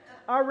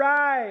All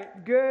right.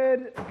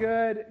 Good.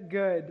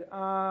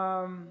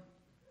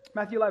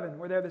 Matthew 11.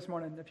 We're there this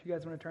morning. If you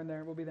guys want to turn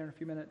there, we'll be there in a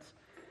few minutes.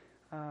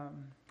 I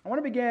want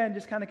to begin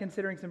just kind of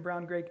considering some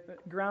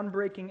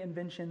groundbreaking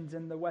inventions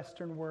in the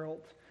Western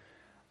world.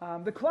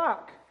 The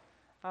clock.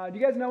 Do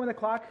you guys know when the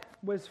clock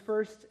was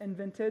first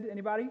invented?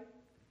 Anybody?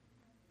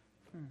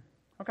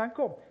 Okay,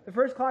 cool. The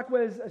first clock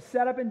was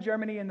set up in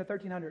Germany in the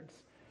 1300s.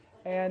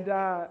 And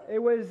it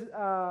was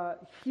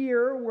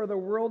here where the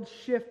world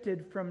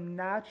shifted from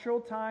natural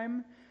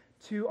time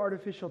to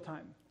artificial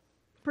time.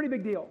 Pretty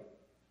big deal.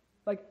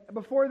 Like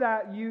before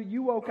that,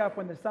 you woke up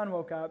when the sun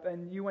woke up,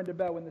 and you went to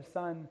bed when the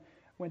sun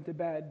went to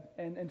bed.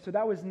 And so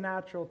that was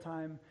natural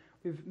time.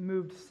 We've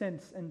moved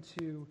since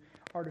into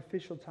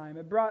artificial time.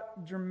 It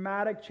brought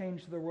dramatic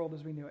change to the world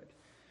as we knew it.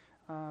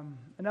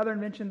 Another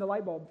invention, the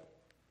light bulb.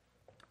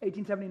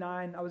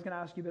 1879, I was going to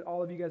ask you, but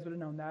all of you guys would have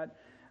known that.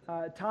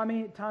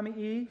 Tommy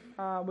E.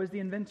 Was the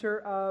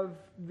inventor of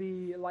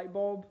the light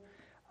bulb.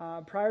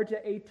 Prior to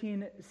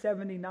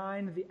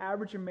 1879, the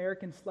average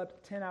American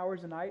slept 10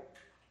 hours a night.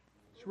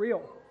 It's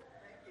real.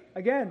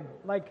 Again,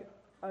 like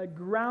a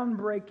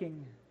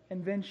groundbreaking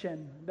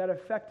invention that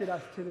affected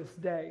us to this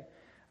day.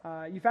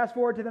 You fast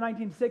forward to the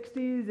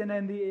 1960s, and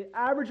in the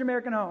average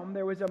American home,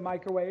 there was a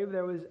microwave,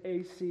 there was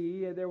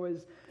AC, there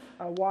was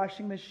a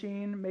washing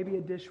machine, maybe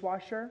a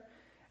dishwasher.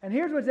 And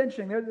here's what's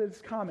interesting. It's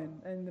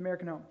common in the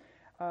American home.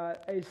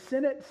 A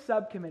Senate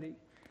subcommittee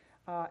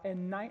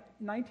in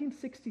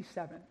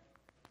 1967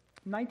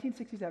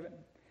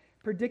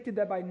 predicted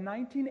that by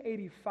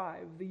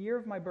 1985, the year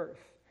of my birth,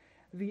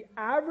 the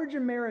average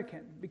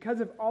American,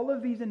 because of all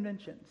of these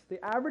inventions, the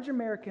average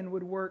American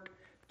would work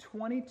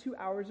 22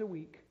 hours a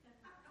week,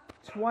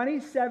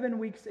 27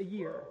 weeks a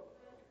year.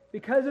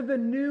 Because of the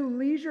new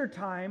leisure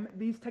time,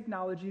 these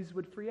technologies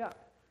would free up.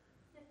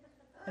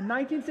 In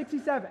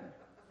 1967,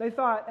 they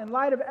thought, in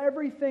light of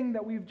everything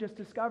that we've just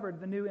discovered,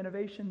 the new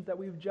innovations that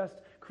we've just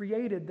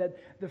created, that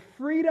the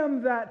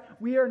freedom that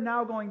we are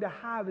now going to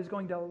have is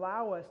going to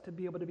allow us to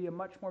be able to be a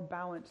much more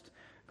balanced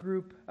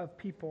group of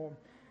people.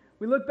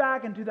 We look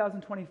back in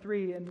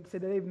 2023 and say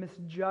that they've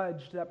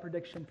misjudged that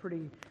prediction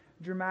pretty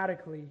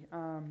dramatically.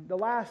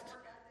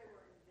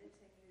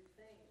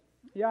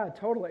 Yeah,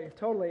 totally.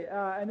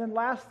 And then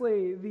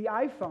lastly, the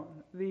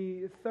iPhone,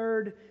 the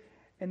third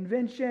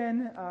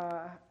invention,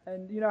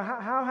 and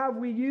how have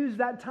we used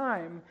that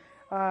time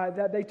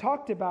that they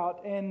talked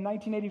about in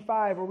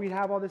 1985, where we'd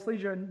have all this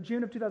leisure. In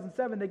June of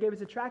 2007, they gave us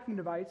a tracking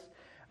device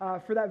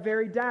for that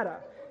very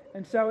data.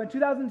 And so in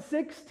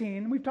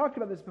 2016, we've talked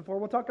about this before,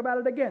 we'll talk about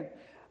it again.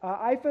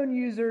 iPhone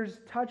users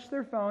touch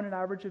their phone an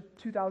average of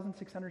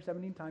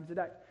 2,617 times a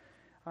day.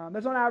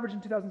 That's on average in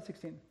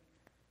 2016.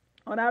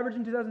 On average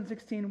in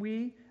 2016,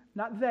 we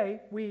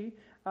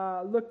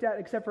looked at,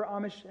 except for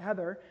Amish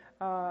Heather,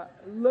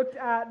 looked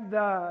at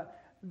the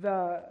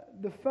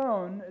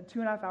phone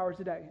 2.5 hours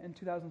a day in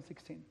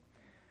 2016.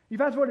 You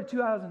fast forward to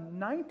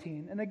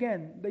 2019, and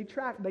again, they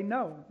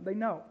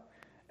know.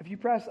 If you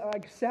press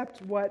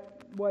accept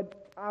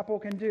what Apple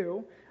can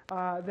do,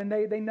 then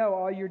they know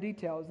all your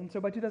details. And so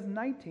by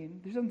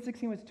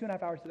 2016 was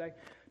 2.5 hours a day.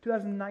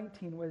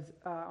 2019 was,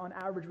 on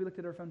average, we looked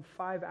at our phone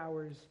 5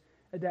 hours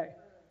a day.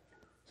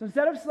 So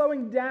instead of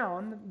slowing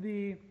down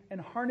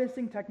and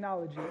harnessing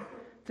technology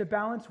to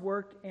balance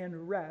work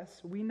and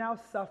rest, we now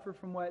suffer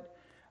from what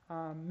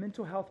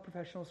mental health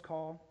professionals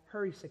call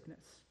hurry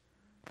sickness.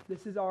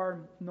 This is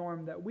our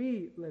norm that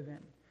we live in.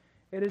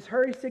 It is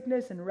hurry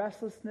sickness and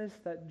restlessness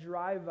that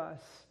drive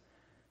us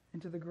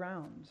into the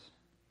ground.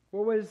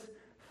 What was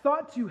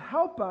thought to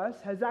help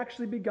us has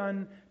actually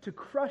begun to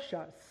crush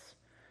us.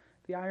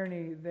 The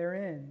irony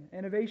therein.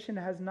 Innovation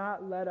has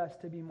not led us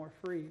to be more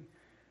free.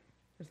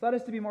 It's led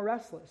us to be more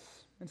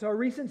restless. And so a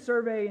recent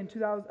survey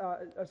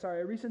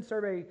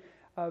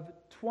of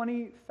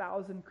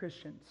 20,000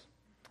 Christians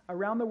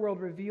around the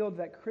world revealed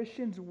that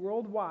Christians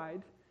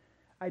worldwide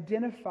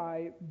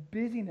identify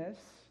busyness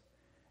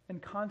and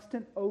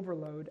constant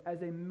overload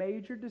as a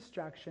major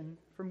distraction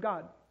from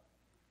God.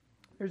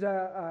 There's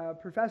a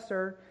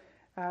professor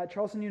at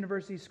Charleston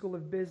University School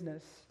of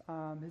Business.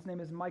 His name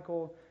is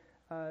Michael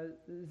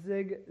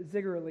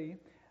Zigerli,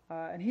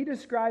 and he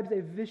describes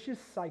a vicious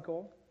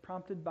cycle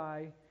prompted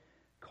by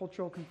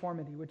cultural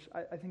conformity, which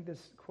I think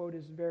this quote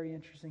is very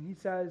interesting. He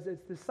says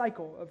it's the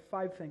cycle of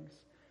 5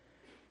 things.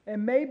 It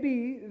may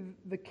be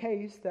the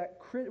case that,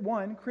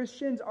 1,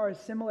 Christians are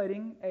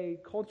assimilating a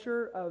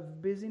culture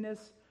of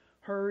busyness,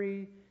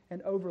 hurry,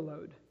 and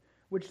overload,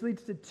 which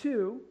leads to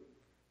 2,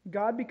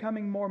 God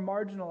becoming more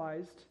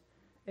marginalized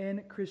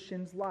in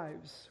Christians'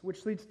 lives,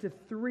 which leads to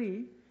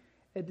 3,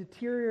 a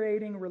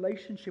deteriorating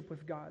relationship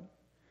with God,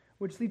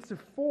 which leads to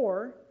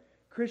 4,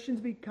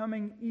 Christians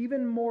becoming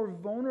even more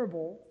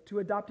vulnerable to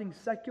adopting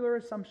secular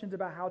assumptions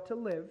about how to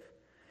live,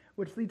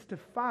 which leads to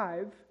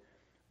 5,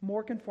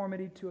 more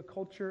conformity to a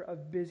culture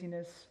of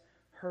busyness,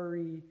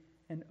 hurry,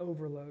 and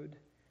overload.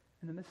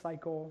 And then the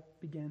cycle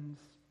begins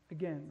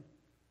again.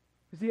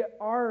 You see,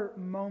 our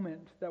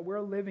moment that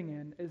we're living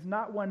in is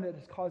not one that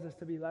has caused us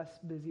to be less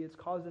busy. It's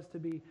caused us to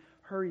be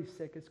hurry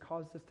sick. It's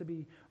caused us to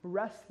be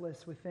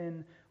restless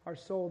within our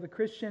soul. The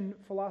Christian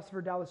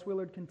philosopher Dallas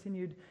Willard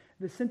continued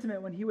this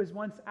sentiment when he was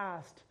once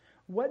asked,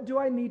 "What do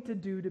I need to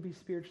do to be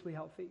spiritually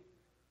healthy?"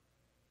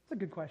 It's a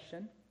good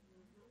question.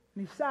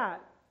 And he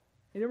sat.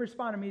 He didn't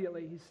respond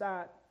immediately. He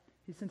sat.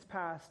 He's since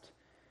passed.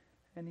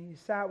 And he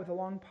sat with a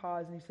long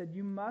pause and he said,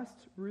 "You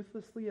must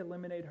ruthlessly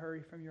eliminate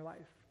hurry from your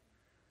life.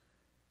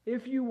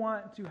 If you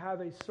want to have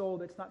a soul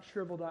that's not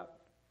shriveled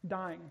up,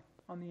 dying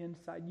on the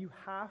inside, you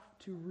have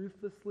to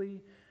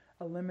ruthlessly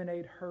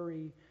eliminate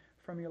hurry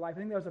from your life." I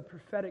think that was a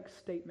prophetic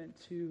statement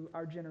to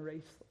our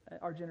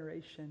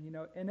generation. You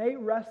know, innate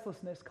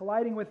restlessness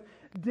colliding with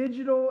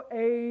digital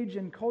age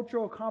and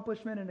cultural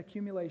accomplishment and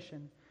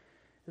accumulation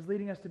is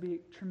leading us to be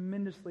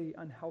tremendously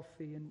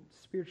unhealthy and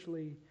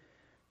spiritually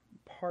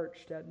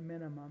parched at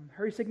minimum.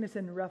 Hurry sickness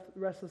and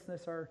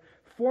restlessness are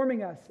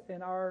forming us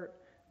in our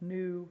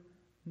new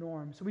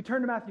norm. So we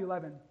turn to Matthew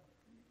 11,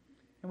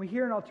 and we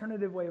hear an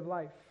alternative way of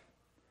life,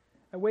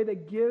 a way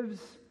that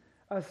gives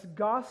us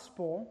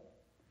gospel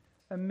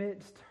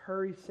amidst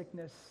hurry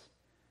sickness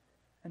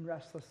and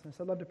restlessness.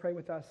 I'd love to pray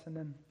with us, and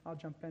then I'll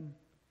jump in.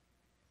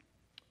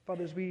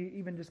 Father, as we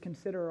even just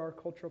consider our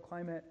cultural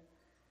climate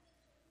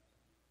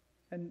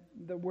and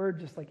the word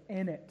just like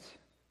in it,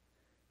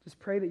 just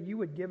pray that you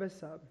would give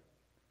us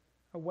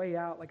a way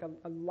out, like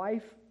a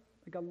life,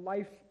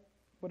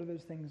 what are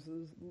those things?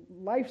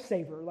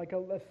 Lifesaver, like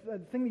a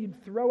thing that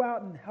you'd throw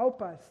out and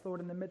help us,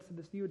 Lord, in the midst of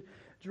this. You would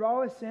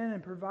draw us in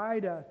and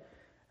provide an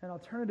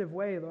alternative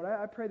way, Lord.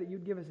 I pray that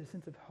you'd give us a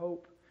sense of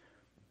hope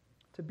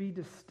to be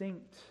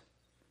distinct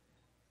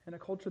in a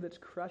culture that's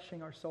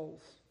crushing our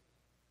souls.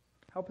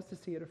 Help us to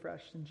see it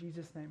afresh. In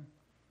Jesus' name,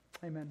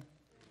 amen.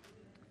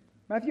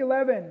 Matthew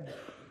 11.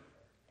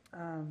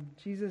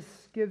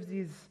 Jesus gives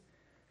these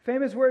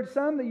famous words,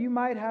 some that you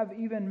might have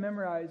even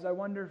memorized. I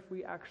wonder if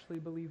we actually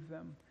believe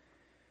them.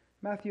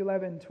 Matthew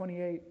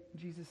 11:28,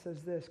 Jesus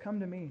says this, "Come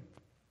to me,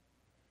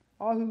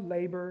 all who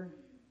labor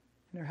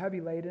and are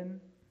heavy laden,"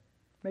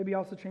 maybe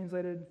also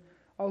translated,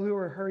 "all who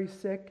are hurry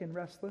sick and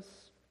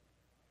restless,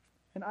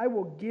 and I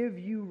will give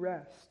you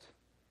rest.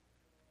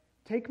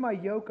 Take my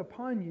yoke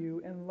upon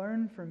you and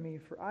learn from me,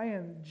 for I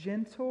am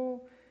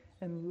gentle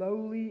and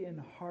lowly in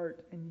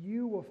heart, and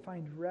you will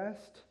find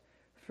rest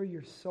for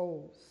your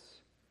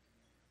souls.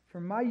 For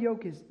my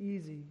yoke is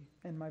easy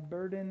and my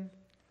burden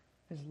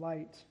is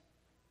light."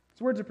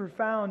 These words are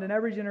profound. In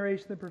every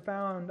generation, they're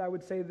profound. I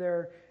would say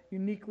they're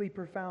uniquely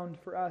profound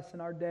for us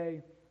in our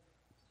day.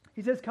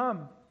 He says,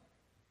 come.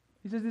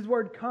 He says this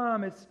word,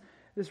 come. It's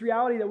this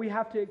reality that we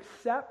have to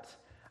accept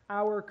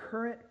our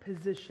current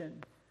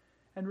position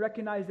and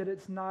recognize that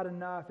it's not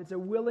enough. It's a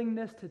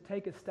willingness to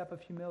take a step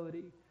of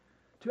humility,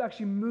 to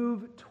actually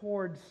move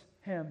towards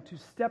Him, to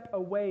step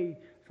away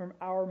from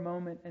our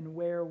moment and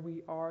where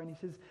we are. And he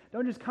says,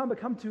 don't just come, but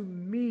come to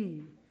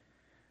me.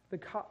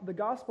 The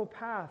gospel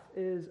path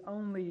is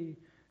only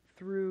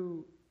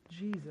through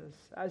Jesus.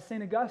 As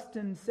St.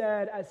 Augustine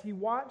said, as he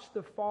watched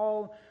the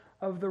fall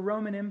of the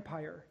Roman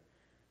Empire,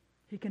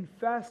 he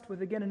confessed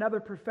with, again, another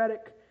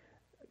prophetic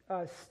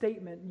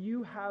statement,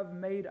 "You have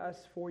made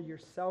us for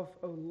yourself,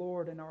 O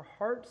Lord, and our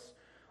hearts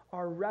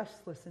are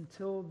restless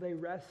until they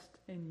rest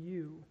in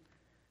you.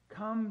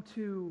 Come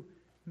to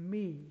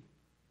me."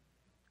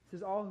 It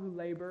says, all who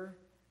labor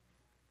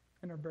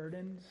and are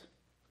burdened.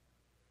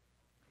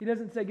 He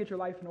doesn't say get your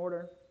life in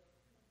order.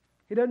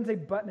 He doesn't say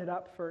button it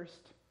up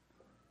first.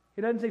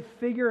 He doesn't say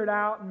figure it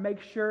out and make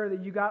sure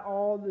that you got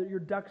all your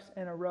ducks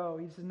in a row.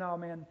 He says, no,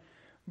 man,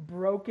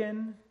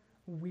 broken,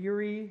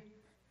 weary,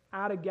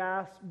 out of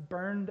gas,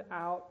 burned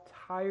out,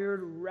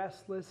 tired,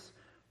 restless,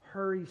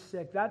 hurry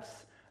sick.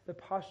 That's the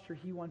posture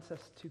he wants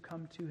us to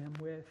come to him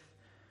with.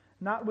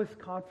 Not with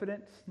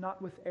confidence,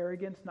 not with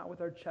arrogance, not with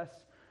our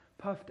chests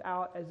puffed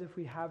out as if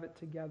we have it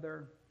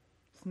together.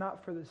 It's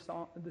not for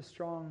the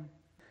strong.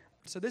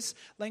 So this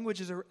language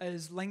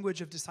is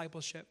language of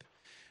discipleship.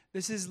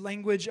 This is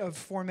language of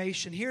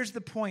formation. Here's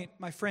the point,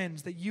 my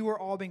friends, that you are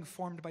all being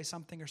formed by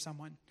something or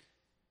someone.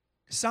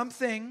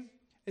 Something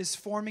is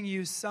forming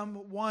you.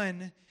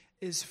 Someone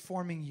is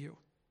forming you.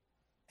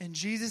 And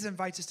Jesus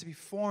invites us to be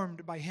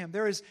formed by Him.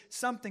 There is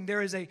something.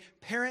 There is a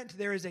parent.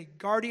 There is a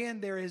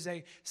guardian. There is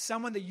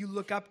someone that you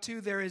look up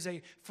to. There is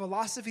a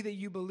philosophy that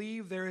you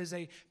believe. There is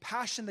a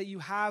passion that you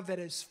have that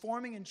is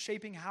forming and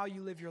shaping how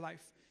you live your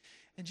life.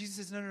 And Jesus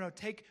says, no,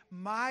 take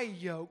my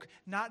yoke,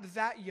 not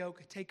that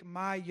yoke. Take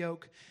my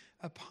yoke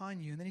upon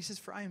you. And then He says,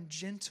 for I am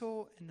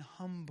gentle and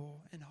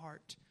humble in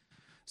heart.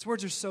 These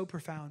words are so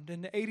profound.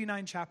 In the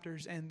 89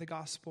 chapters in the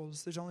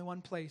Gospels, there's only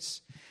one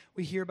place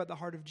we hear about the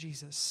heart of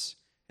Jesus.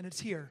 And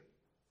it's here.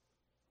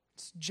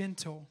 It's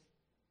gentle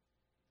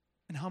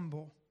and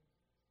humble.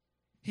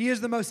 He is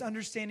the most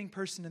understanding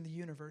person in the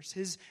universe.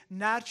 His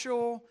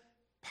natural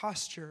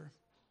posture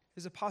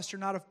is a posture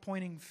not of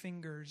pointing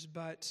fingers,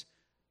 but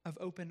of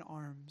open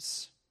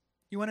arms.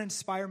 You want to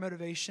inspire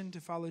motivation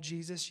to follow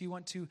Jesus. You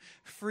want to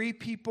free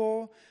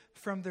people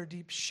from their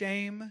deep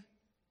shame.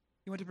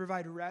 You want to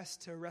provide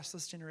rest to a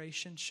restless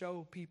generation.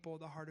 Show people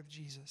the heart of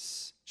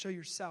Jesus. Show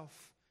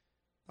yourself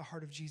the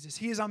heart of Jesus.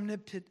 He is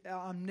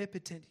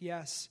omnipotent,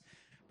 yes,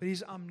 but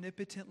he's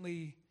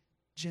omnipotently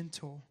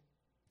gentle.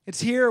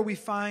 It's here we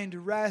find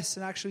rest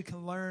and actually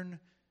can learn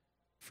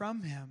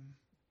from him.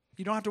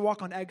 You don't have to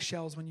walk on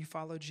eggshells when you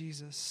follow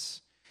Jesus.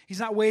 He's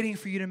not waiting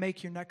for you to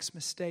make your next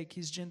mistake.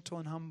 He's gentle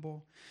and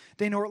humble.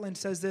 Dane Ortland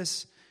says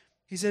this.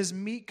 He says,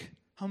 meek,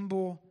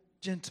 humble,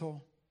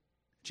 gentle.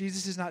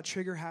 Jesus is not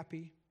trigger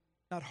happy,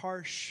 not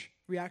harsh,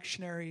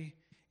 reactionary,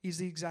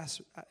 easily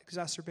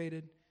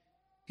exacerbated.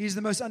 He's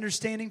the most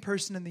understanding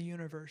person in the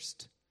universe.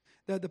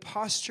 The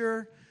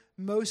posture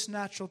most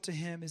natural to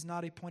him is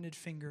not a pointed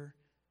finger,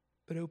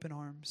 but open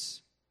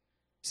arms.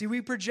 See,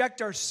 we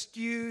project our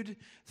skewed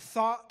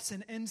thoughts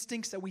and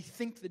instincts that we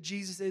think that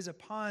Jesus is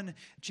upon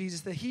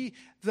Jesus, that he,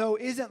 though,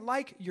 isn't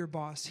like your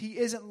boss. He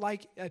isn't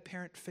like a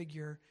parent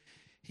figure.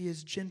 He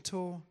is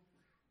gentle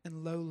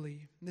and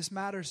lowly. And this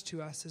matters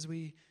to us as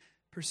we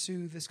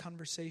pursue this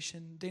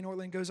conversation. Dane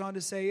Ortland goes on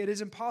to say, it is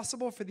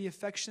impossible for the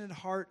affectionate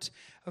heart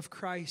of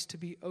Christ to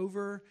be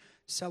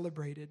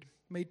over-celebrated,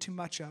 made too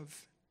much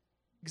of,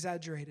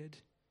 exaggerated.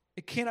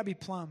 It cannot be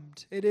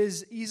plumbed. It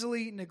is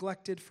easily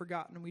neglected,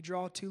 forgotten. We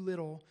draw too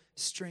little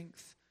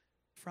strength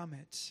from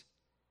it.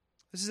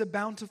 This is a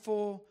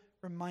bountiful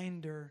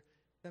reminder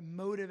that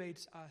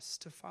motivates us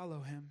to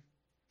follow him.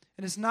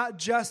 And it's not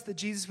just that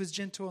Jesus was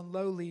gentle and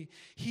lowly.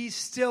 He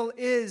still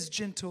is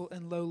gentle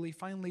and lowly.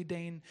 Finally,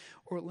 Dane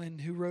Ortland,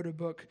 who wrote a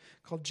book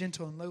called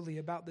Gentle and Lowly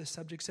about this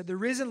subject, said, the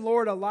risen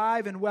Lord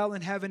alive and well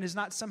in heaven is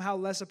not somehow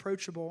less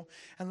approachable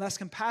and less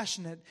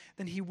compassionate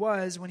than he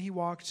was when he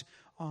walked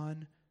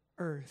on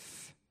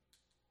earth.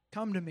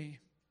 Come to me,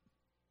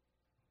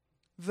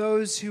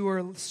 those who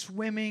are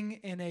swimming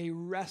in a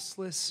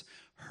restless,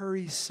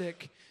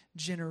 hurry-sick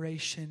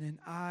generation, and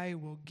I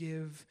will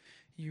give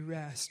you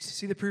rest.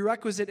 See, the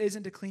prerequisite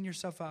isn't to clean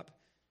yourself up,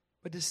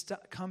 but to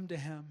come to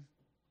him.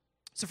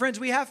 So friends,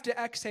 we have to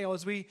exhale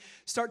as we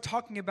start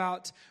talking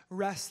about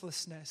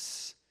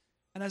restlessness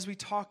and as we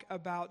talk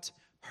about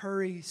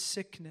hurry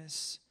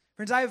sickness.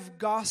 Friends, I have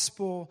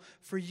gospel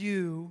for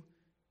you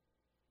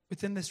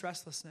within this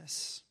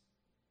restlessness.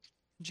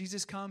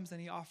 Jesus comes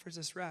and he offers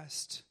us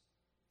rest.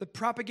 The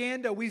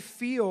propaganda we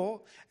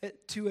feel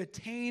to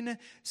attain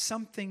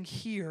something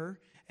here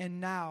and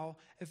now,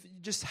 if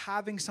just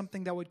having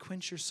something that would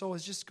quench your soul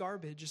is just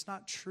garbage. It's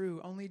not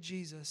true. Only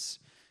Jesus,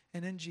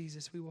 and in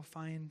Jesus we will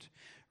find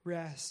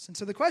rest. And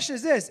so the question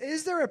is this,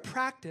 is there a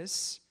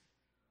practice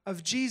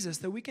of Jesus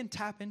that we can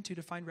tap into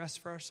to find rest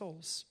for our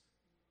souls?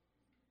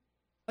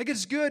 Like,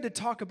 it's good to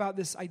talk about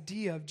this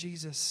idea of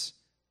Jesus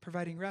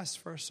providing rest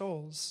for our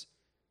souls.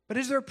 But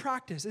is there a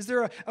practice? Is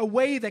there a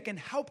way that can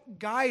help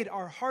guide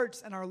our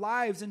hearts and our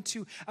lives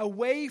into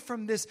away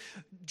from this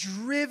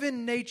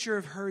driven nature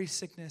of hurry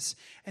sickness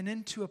and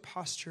into a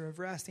posture of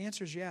rest? The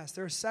answer is yes.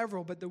 There are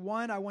several, but the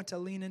one I want to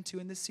lean into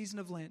in this season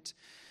of Lent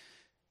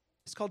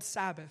is called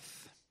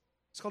Sabbath.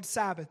 It's called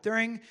Sabbath.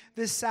 During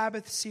this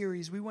Sabbath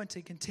series, we want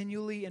to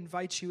continually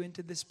invite you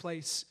into this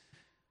place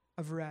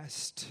of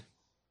rest.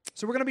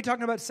 So we're going to be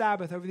talking about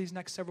Sabbath over these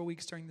next several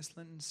weeks during this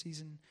Lenten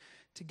season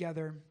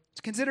together.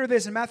 To consider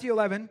this in Matthew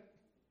 11,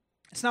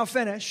 it's now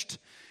finished,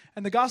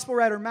 and the gospel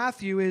writer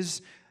Matthew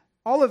is,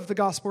 all of the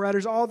gospel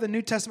writers, all the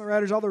New Testament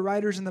writers, all the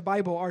writers in the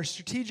Bible are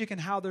strategic in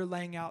how they're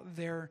laying out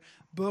their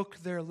book,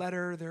 their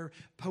letter, their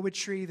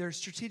poetry. They're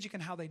strategic in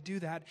how they do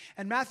that.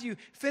 And Matthew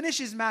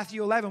finishes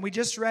Matthew 11. We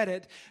just read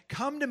it.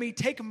 Come to me,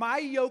 take my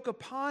yoke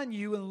upon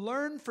you and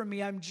learn from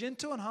me. I'm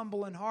gentle and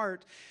humble in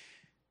heart.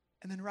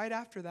 And then right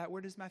after that,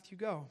 where does Matthew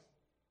go?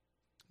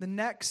 The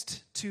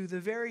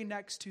very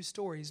next two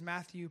stories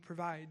Matthew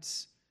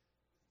provides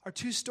are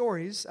two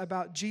stories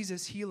about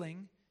Jesus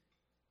healing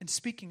and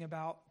speaking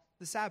about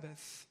the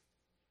Sabbath.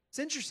 It's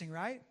interesting,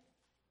 right?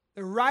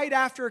 They're right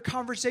after a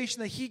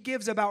conversation that he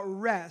gives about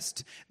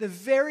rest. The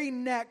very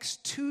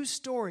next two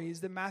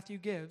stories that Matthew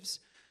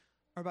gives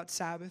are about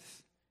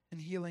Sabbath and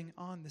healing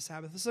on the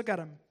Sabbath. Let's look at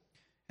them.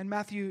 In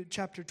Matthew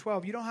chapter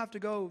 12, you don't have to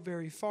go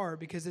very far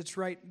because it's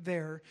right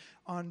there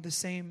on the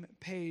same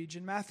page.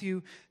 In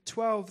Matthew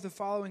 12, the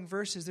following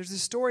verses, there's a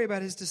story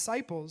about his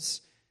disciples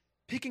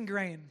picking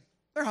grain.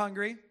 They're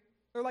hungry.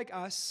 They're like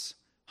us,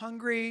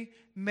 hungry,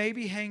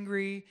 maybe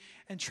hangry,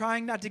 and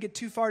trying not to get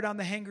too far down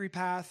the hangry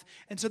path.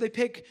 And so they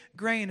pick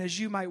grain as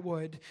you might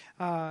would,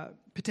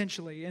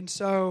 potentially. And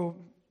so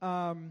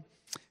the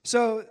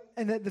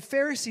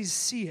Pharisees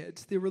see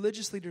it. The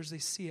religious leaders, they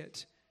see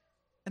it.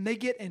 And they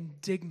get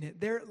indignant.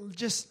 They're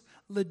just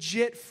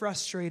legit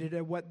frustrated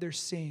at what they're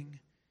seeing.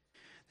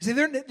 They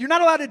say, you're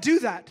not allowed to do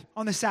that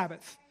on the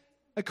Sabbath.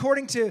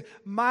 According to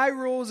my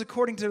rules,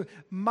 according to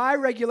my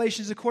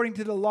regulations, according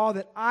to the law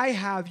that I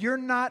have, you're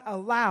not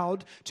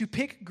allowed to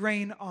pick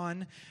grain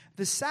on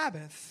the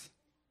Sabbath.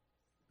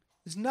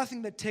 There's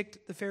nothing that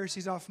ticked the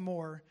Pharisees off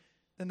more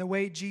than the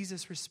way that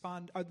Jesus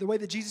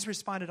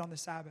responded on the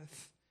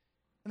Sabbath.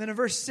 And then in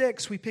verse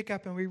 6, we pick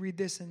up and we read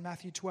this in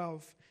Matthew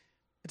 12.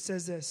 It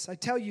says this, I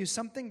tell you,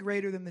 something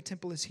greater than the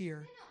temple is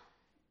here.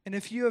 And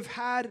if you have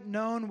had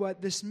known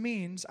what this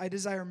means, I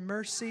desire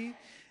mercy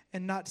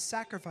and not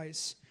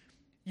sacrifice,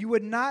 you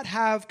would not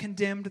have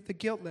condemned the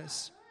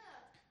guiltless.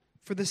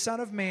 for the Son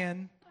of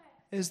Man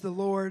is the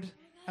Lord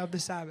of the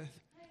Sabbath.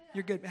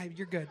 You're good. Hey,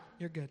 you're good.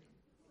 You're good.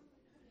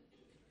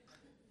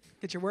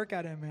 Get your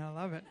workout in, man. I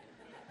love it.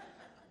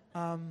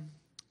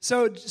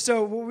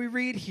 So what we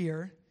read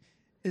here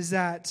is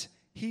that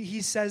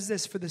he says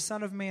this, for the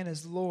Son of Man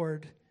is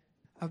Lord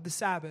of the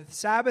Sabbath.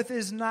 Sabbath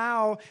is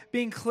now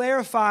being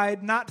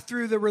clarified not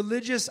through the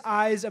religious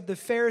eyes of the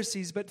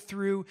Pharisees, but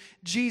through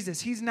Jesus.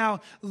 He's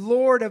now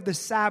Lord of the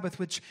Sabbath,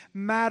 which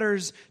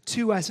matters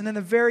to us. And in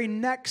the very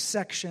next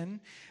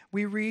section,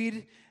 we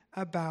read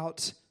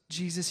about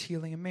Jesus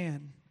healing a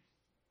man.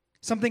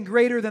 Something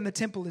greater than the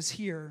temple is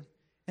here.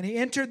 And he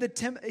entered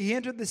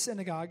the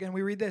synagogue, and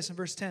we read this in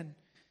verse 10.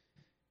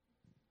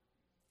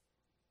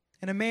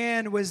 And a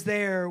man was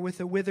there with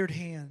a withered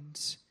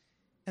hand.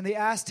 And they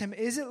asked him,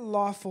 is it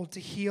lawful to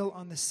heal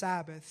on the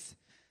Sabbath?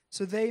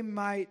 So they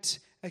might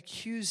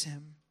accuse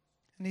him.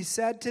 And he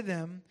said to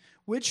them,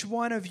 which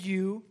one of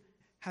you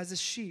has a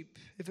sheep?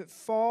 If it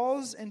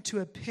falls into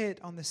a pit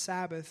on the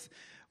Sabbath,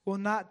 will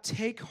not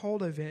take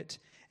hold of it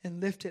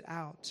and lift it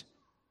out?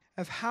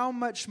 Of how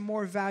much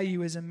more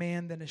value is a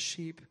man than a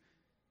sheep?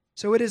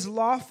 So it is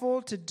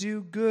lawful to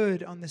do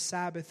good on the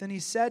Sabbath. And he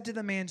said to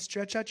the man,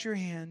 stretch out your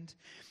hand.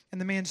 And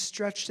the man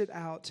stretched it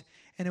out,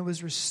 and it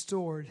was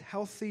restored,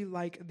 healthy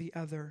like the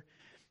other.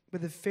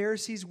 But the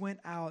Pharisees went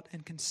out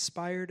and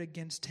conspired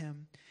against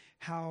him,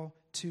 how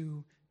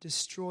to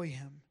destroy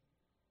him.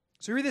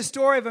 So we read the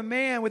story of a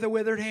man with a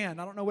withered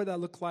hand. I don't know what that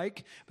looked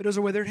like, but it was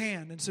a withered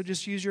hand. And so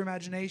just use your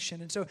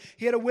imagination. And so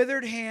he had a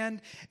withered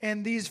hand,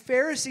 and these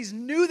Pharisees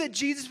knew that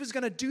Jesus was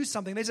going to do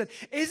something. They said,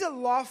 is it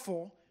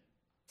lawful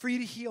for you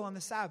to heal on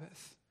the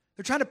Sabbath?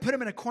 They're trying to put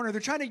him in a corner.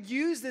 They're trying to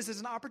use this as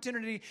an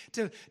opportunity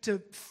to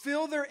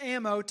fill their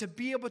ammo to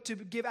be able to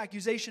give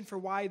accusation for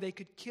why they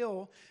could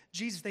kill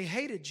Jesus. They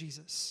hated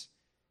Jesus.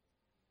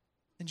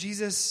 And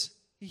Jesus,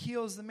 he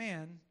heals the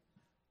man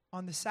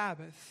on the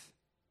Sabbath.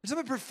 There's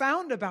something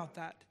profound about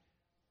that.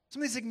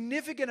 Something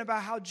significant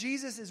about how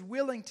Jesus is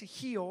willing to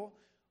heal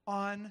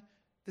on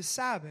the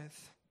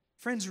Sabbath.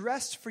 Friends,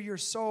 rest for your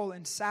soul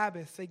and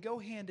Sabbath, they go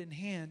hand in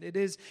hand. It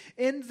is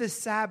in the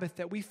Sabbath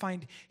that we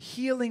find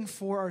healing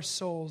for our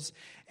souls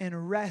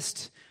and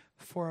rest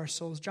for our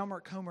souls. John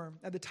Mark Comer,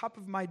 at the top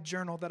of my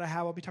journal that I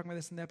have, I'll be talking about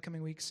this in the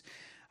upcoming weeks.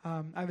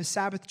 I have a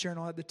Sabbath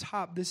journal at the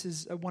top. This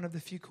is one of the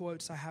few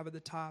quotes I have at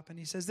the top. And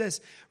he says this,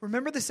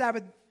 remember the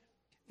Sabbath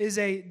is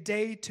a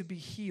day to be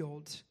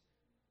healed.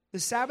 The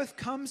Sabbath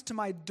comes to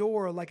my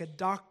door like a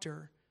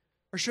doctor.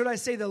 Or should I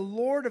say the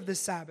Lord of the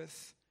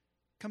Sabbath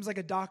comes like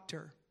a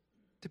doctor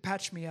to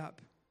patch me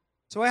up.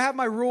 So I have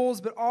my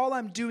rules, but all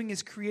I'm doing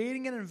is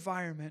creating an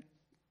environment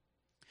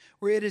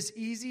where it is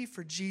easy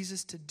for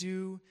Jesus to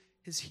do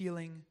his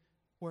healing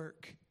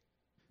work.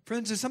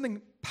 Friends, there's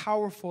something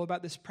powerful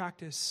about this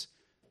practice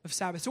of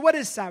Sabbath. So what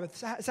is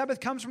Sabbath? Sabbath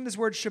comes from this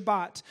word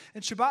Shabbat,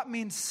 and Shabbat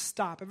means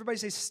stop. Everybody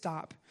say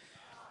stop.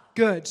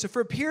 Good. So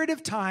for a period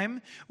of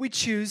time, we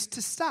choose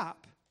to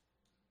stop.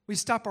 We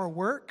stop our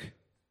work.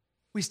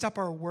 We stop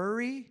our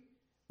worry.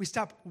 We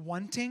stop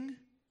wanting.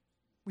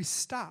 We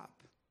stop.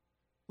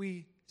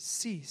 We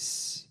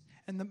cease.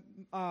 And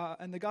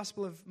the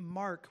Gospel of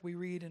Mark, we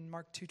read in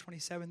Mark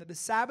 2:27 that the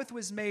Sabbath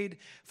was made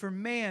for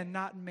man,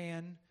 not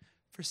man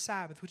for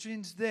Sabbath, which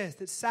means this,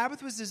 that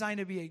Sabbath was designed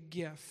to be a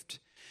gift,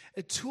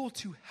 a tool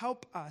to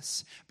help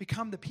us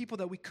become the people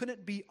that we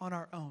couldn't be on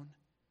our own.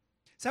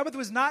 Sabbath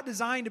was not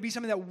designed to be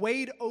something that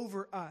weighed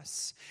over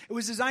us. It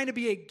was designed to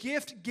be a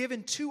gift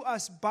given to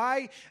us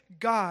by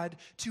God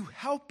to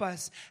help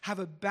us have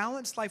a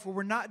balanced life where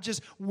we're not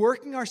just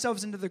working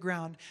ourselves into the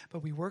ground,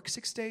 but we work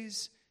 6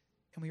 days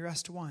and we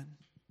rest 1.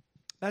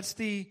 That's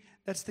the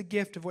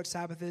gift of what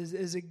Sabbath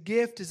is a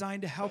gift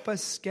designed to help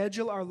us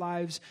schedule our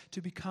lives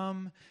to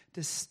become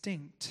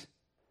distinct.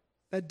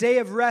 That day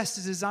of rest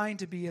is designed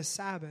to be a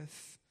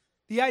Sabbath.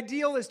 The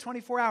ideal is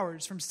 24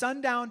 hours, from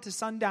sundown to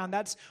sundown.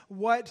 That's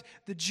what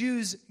the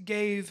Jews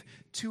gave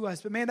to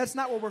us. But man, that's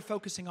not what we're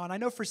focusing on. I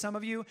know for some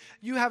of you,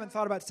 you haven't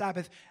thought about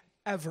Sabbath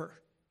ever.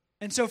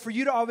 And so for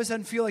you to all of a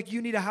sudden feel like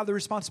you need to have the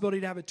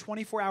responsibility to have a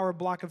 24-hour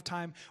block of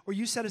time where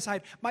you set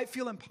aside might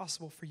feel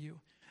impossible for you.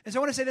 And so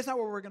I want to say that's not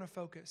where we're going to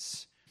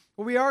focus.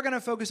 What we are going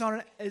to focus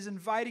on is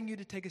inviting you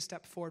to take a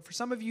step forward. For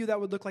some of you, that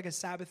would look like a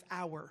Sabbath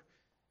hour.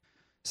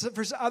 So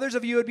for others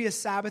of you, it would be a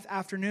Sabbath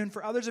afternoon.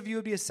 For others of you, it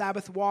would be a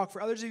Sabbath walk.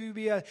 For others of you, it would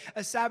be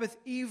a Sabbath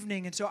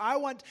evening. And so I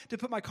want to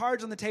put my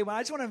cards on the table.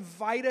 I just want to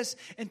invite us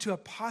into a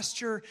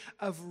posture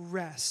of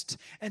rest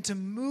and to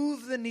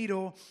move the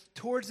needle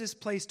towards this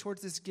place,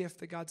 towards this gift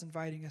that God's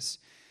inviting us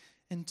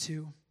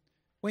into.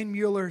 Wayne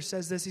Mueller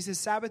says this. He says,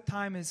 Sabbath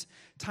time is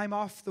time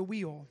off the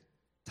wheel,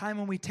 time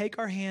when we take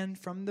our hand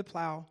from the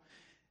plow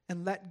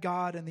and let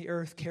God and the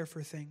earth care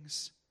for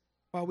things,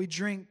 while we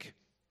drink,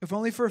 if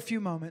only for a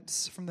few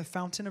moments, from the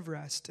fountain of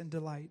rest and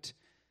delight.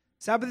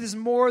 Sabbath is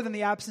more than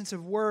the absence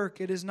of work.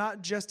 It is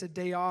not just a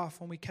day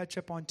off when we catch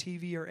up on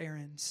TV or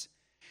errands.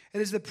 It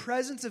is the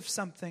presence of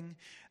something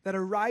that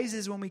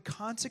arises when we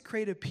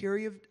consecrate a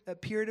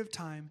period of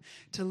time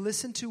to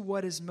listen to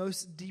what is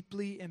most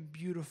deeply and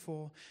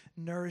beautiful,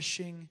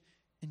 nourishing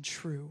and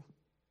true.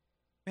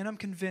 Man, I'm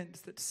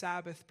convinced that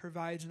Sabbath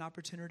provides an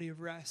opportunity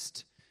of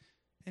rest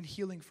and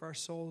healing for our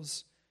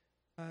souls.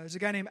 There's a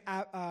guy named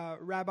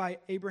Rabbi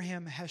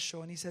Abraham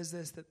Heschel, and he says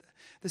this, that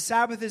the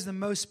Sabbath is the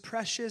most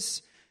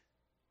precious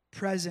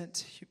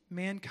present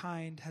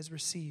mankind has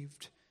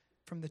received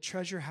from the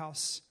treasure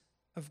house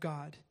of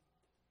God.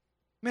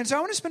 Man, so I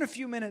want to spend a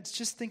few minutes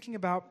just thinking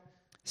about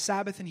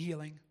Sabbath and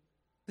healing.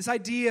 This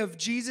idea of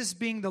Jesus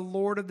being the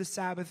Lord of the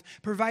Sabbath,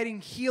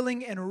 providing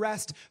healing and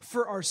rest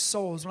for our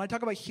souls. When I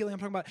talk about healing, I'm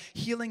talking about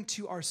healing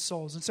to our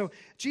souls. And so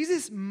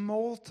Jesus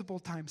multiple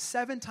times,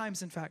 7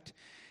 times in fact,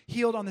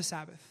 healed on the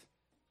Sabbath.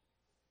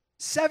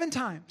 7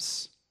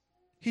 times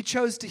he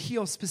chose to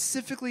heal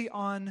specifically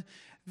on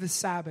the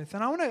Sabbath.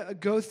 And I want to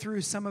go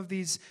through some of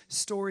these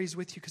stories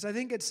with you because I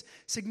think it's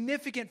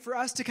significant for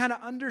us to kind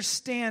of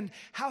understand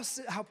how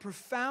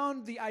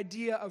profound the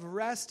idea of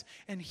rest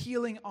and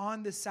healing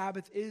on the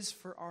Sabbath is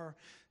for our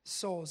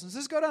souls. And so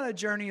let's go down a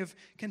journey of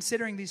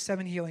considering these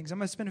 7 healings. I'm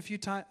going to spend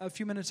a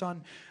few minutes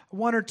on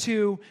 1 or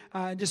 2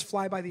 and just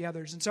fly by the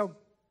others. And so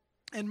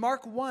in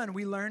Mark 1,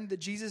 we learned that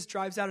Jesus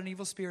drives out an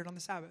evil spirit on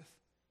the Sabbath.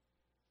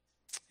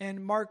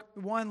 In Mark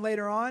 1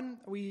 later on,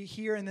 we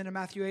hear, and then in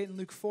Matthew 8 and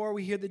Luke 4,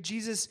 we hear that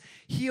Jesus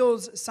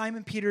heals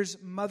Simon Peter's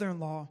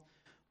mother-in-law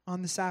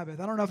on the Sabbath.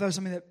 I don't know if that was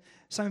something that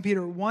Simon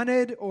Peter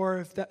wanted or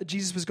if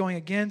Jesus was going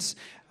against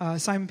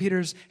Simon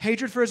Peter's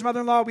hatred for his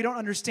mother-in-law. We don't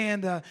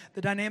understand the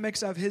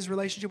dynamics of his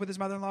relationship with his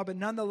mother-in-law, but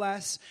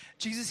nonetheless,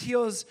 Jesus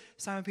heals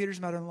Simon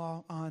Peter's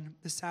mother-in-law on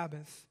the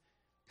Sabbath.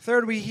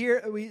 Third,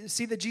 we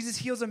see that Jesus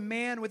heals a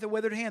man with a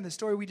withered hand, the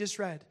story we just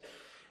read.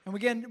 And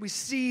again, we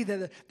see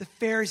that the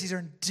Pharisees are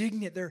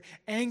indignant, they're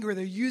angry,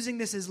 they're using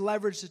this as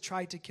leverage to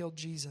try to kill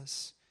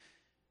Jesus.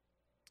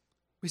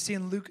 We see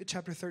in Luke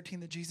chapter 13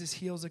 that Jesus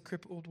heals a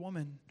crippled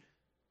woman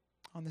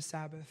on the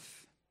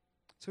Sabbath.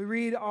 So we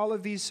read all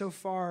of these so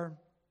far,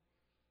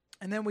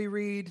 and then we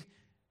read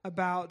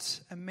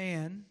about a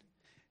man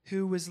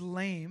who was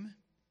lame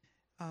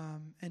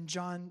in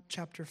John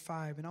chapter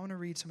 5. And I want to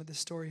read some of this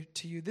story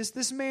to you.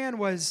 This man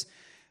was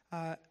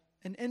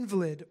an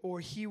invalid, or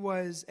he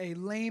was a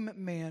lame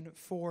man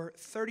for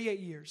 38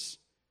 years.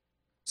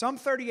 So I'm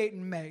 38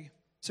 in May.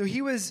 So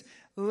he was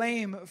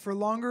lame for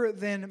longer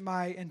than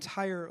my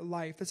entire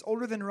life. That's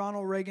older than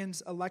Ronald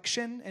Reagan's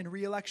election and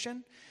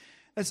re-election.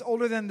 That's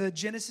older than the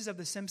genesis of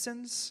The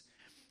Simpsons.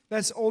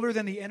 That's older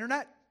than the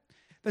internet.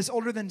 That's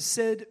older than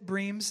Sid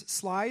Bream's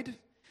slide.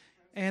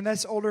 And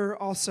that's older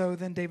also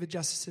than David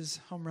Justice's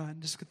home run.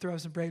 Just could throw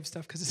some Brave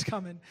stuff because it's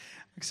coming.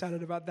 I'm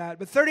excited about that.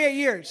 But 38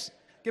 years.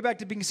 Get back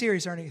to being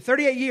serious, Ernie.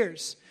 38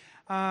 years,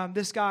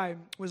 this guy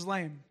was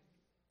lame.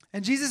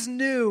 And Jesus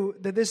knew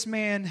that this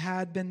man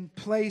had been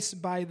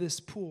placed by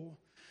this pool.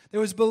 There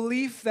was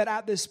belief that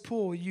at this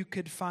pool you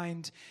could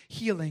find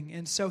healing.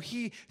 And so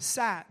he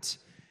sat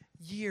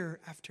year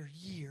after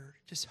year,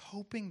 just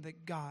hoping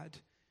that God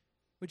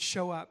would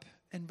show up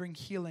and bring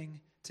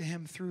healing to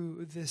him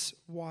through this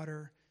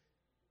water.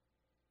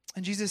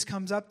 And Jesus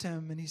comes up to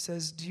him and he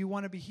says, "Do you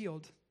want to be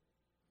healed?"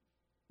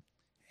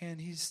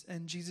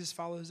 And Jesus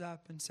follows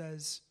up and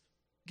says,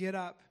 "Get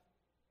up,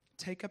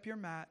 take up your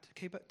mat,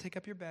 take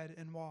up your bed,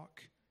 and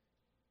walk."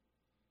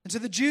 And so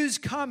the Jews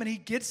come, and he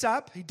gets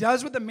up. He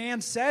does what the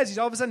man says. He's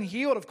all of a sudden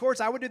healed. Of course,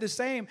 I would do the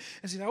same.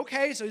 And so he's like,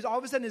 okay. So all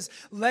of a sudden his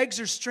legs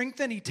are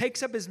strengthened. He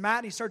takes up his mat,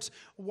 and he starts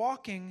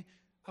walking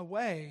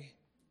away.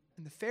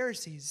 And the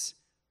Pharisees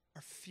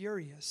are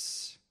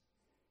furious.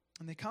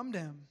 And they come to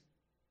him.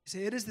 They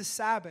say, "It is the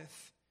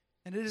Sabbath,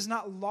 and it is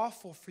not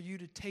lawful for you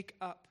to take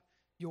up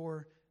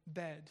your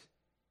bed."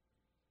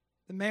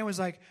 The man was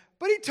like,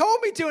 "But he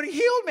told me to, and he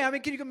healed me." I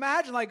mean, can you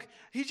imagine? Like,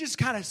 he's just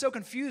kind of so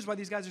confused why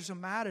these guys are so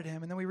mad at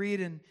him. And then we read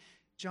in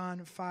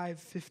John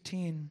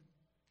 5:15,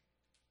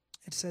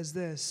 it says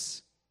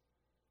this: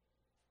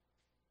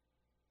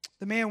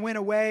 "The man went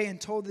away and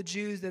told the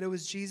Jews that it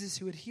was Jesus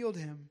who had healed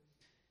him.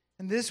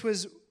 And this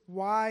was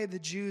why the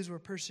Jews were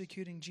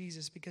persecuting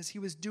Jesus, because he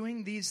was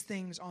doing these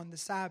things on the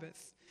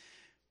Sabbath.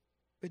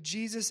 But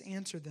Jesus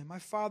answered them, 'My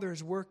Father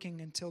is working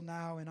until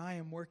now, and I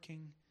am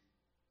working.'"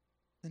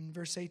 In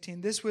verse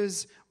 18, "This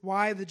was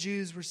why the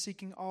Jews were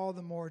seeking all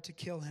the more to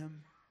kill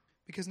him,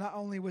 because not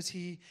only was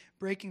he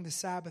breaking the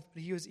Sabbath,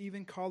 but he was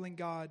even calling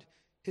God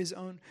his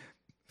own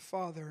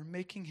Father,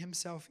 making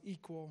himself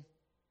equal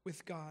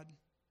with God."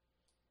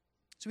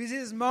 So he's in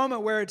this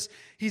moment where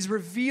he's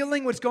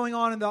revealing what's going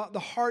on in the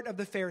heart of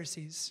the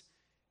Pharisees,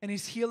 and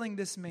he's healing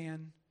this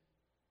man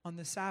on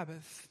the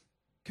Sabbath.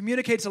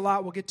 Communicates a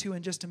lot we'll get to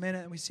in just a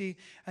minute. And we see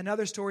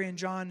another story in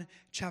John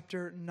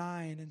chapter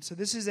 9. And so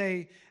this is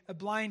a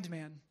blind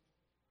man.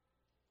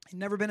 He'd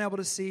never been able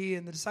to see.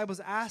 And the disciples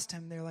asked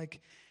him, they're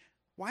like,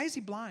 "Why is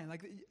he blind?"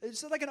 Like,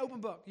 it's like an open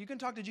book. You can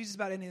talk to Jesus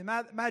about anything.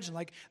 Imagine,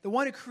 like, the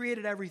one who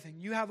created everything.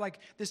 You have, like,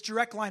 this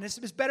direct line. It's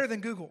better than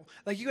Google.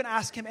 Like, you can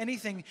ask him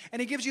anything, and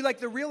he gives you, like,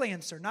 the real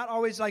answer. Not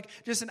always, like,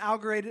 just an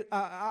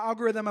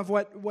algorithm of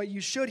what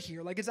you should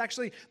hear. Like, it's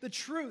actually the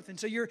truth. And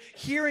so you're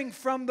hearing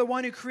from the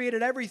one who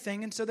created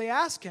everything. And so they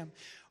ask him,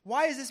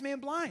 "Why is this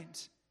man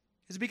blind?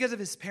 Is it because of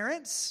his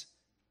parents?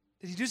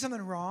 Did he do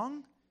something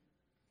wrong?"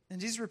 And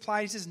Jesus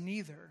replied, he says,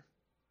 "Neither.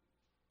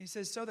 He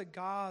says, so that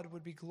God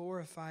would be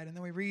glorified. And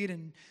then we read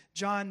in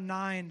John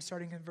 9,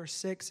 starting in verse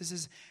 6, it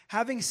says,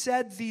 having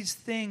said these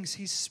things,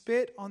 he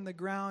spit on the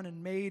ground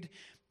and made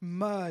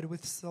mud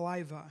with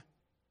saliva.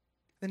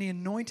 Then he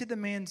anointed the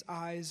man's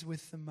eyes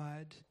with the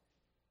mud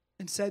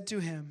and said to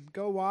him,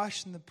 go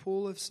wash in the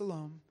pool of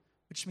Siloam,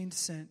 which means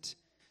sent.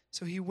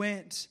 So he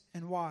went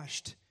and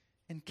washed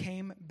and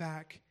came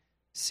back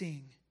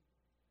seeing.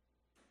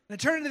 And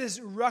I turn into this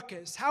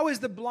ruckus. How is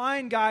the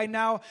blind guy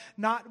now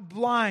not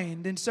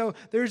blind? And so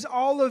there's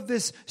all of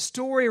this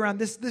story around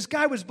this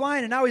guy was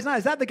blind and now he's not.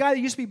 Is that the guy that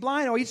used to be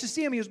blind? Oh, I used to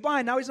see him, he was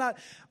blind. Now he's not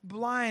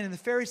blind. And the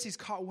Pharisees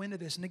caught wind of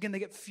this. And again, they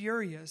get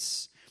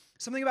furious.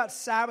 Something about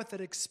Sabbath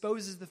that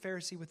exposes the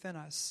Pharisee within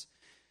us.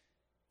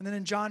 And then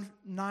in John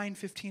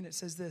 9:15 it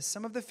says this,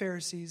 some of the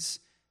Pharisees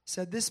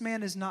said, this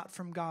man is not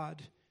from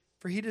God,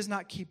 for he does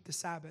not keep the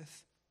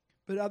Sabbath.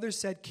 But others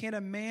said, can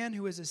a man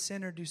who is a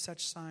sinner do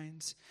such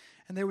signs?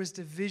 And there was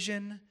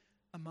division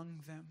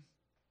among them.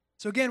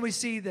 So again, we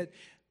see that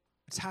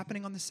what's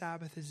happening on the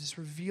Sabbath is just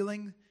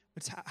revealing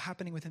what's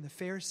happening within the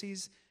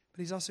Pharisees, but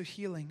he's also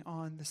healing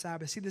on the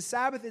Sabbath. See, the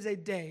Sabbath is a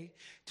day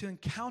to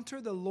encounter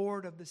the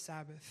Lord of the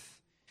Sabbath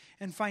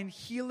and find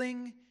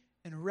healing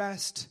and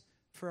rest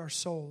for our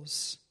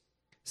souls.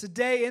 It's a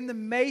day in the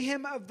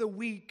mayhem of the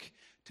week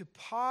to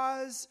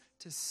pause,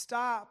 to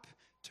stop,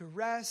 to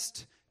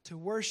rest, to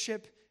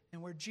worship,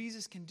 and where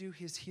Jesus can do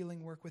his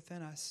healing work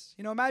within us.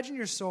 You know, imagine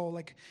your soul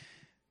like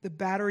the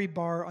battery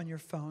bar on your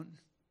phone.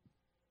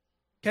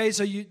 Okay,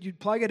 so you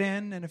plug it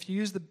in, and if you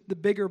use the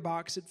bigger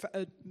box,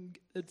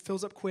 it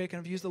fills up quick, and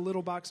if you use the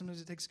little box,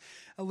 sometimes it takes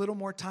a little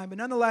more time. But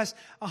nonetheless,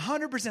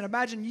 100%,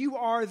 imagine you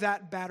are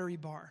that battery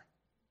bar.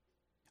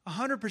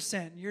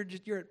 100%,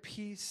 you're at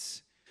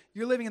peace.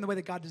 You're living in the way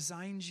that God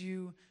designed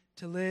you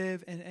to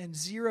live, and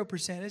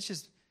 0%, it's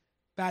just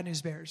bad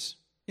news bears.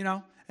 You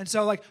know? And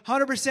so like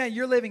 100%,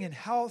 you're living in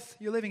health,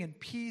 you're living in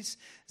peace.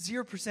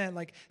 0%,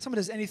 like someone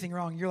does anything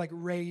wrong, you're like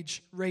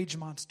rage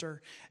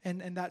monster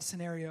in that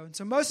scenario. And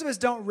so most of us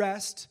don't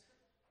rest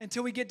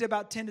until we get to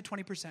about 10 to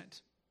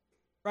 20%.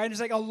 Right? And it's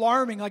like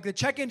alarming, like the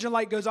check engine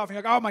light goes off and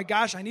you're like, oh my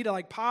gosh, I need to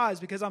like pause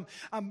because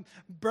I'm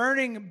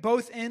burning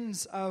both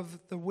ends of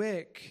the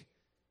wick.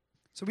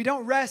 So we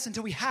don't rest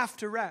until we have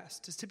to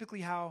rest. It's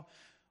typically how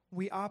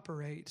we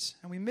operate.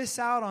 And we miss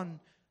out on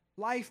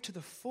life to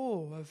the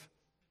full of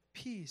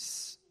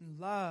peace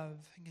and love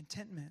and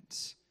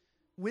contentment,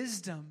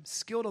 wisdom,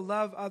 skill to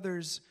love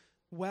others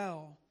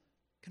well,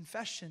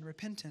 confession,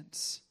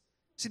 repentance.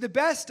 See, the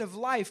best of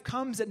life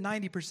comes at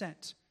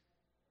 90%.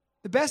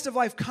 The best of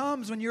life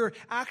comes when you're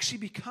actually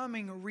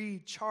becoming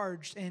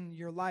recharged in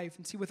your life.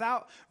 And see,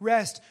 without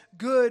rest,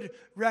 good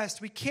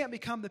rest, we can't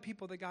become the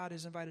people that God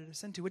has invited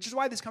us into, which is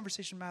why this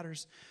conversation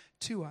matters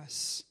to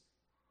us.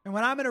 And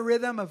when I'm in a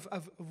rhythm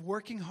of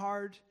working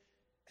hard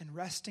and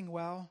resting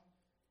well,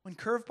 when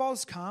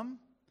curveballs come,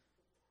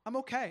 I'm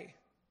okay.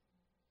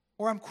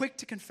 Or I'm quick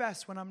to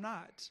confess when I'm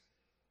not.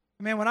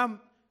 Man, when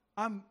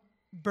I'm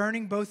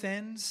burning both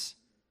ends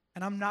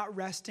and I'm not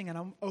resting and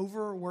I'm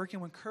overworking,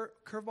 when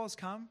curveballs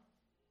come,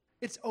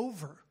 it's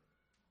over.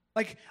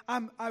 Like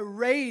I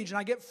rage and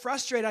I get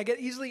frustrated, I get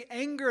easily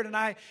angered, and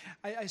I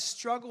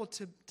struggle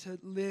to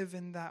live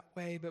in that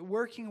way. But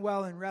working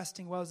well and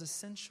resting well is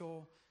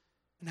essential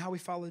in how we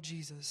follow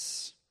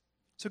Jesus.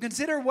 So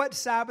consider what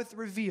Sabbath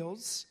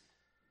reveals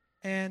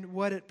and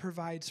what it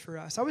provides for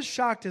us. I was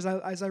shocked as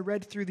I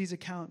read through these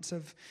accounts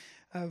of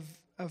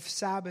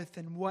Sabbath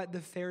and what the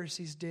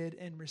Pharisees did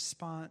in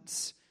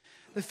response.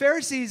 The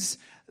Pharisees,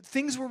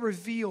 things were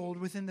revealed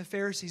within the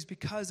Pharisees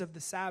because of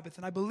the Sabbath.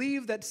 And I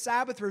believe that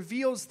Sabbath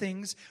reveals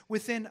things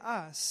within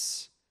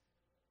us.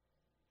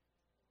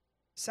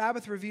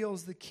 Sabbath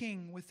reveals the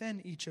king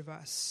within each of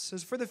us. So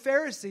for the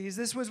Pharisees,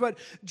 this was what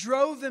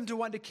drove them to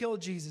want to kill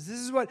Jesus. This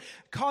is what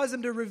caused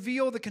them to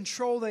reveal the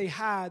control they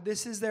had.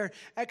 This is their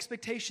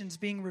expectations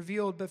being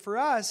revealed. But for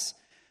us,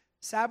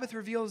 Sabbath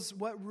reveals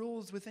what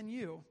rules within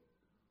you.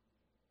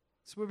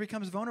 It's what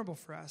becomes vulnerable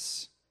for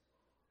us.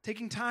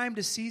 Taking time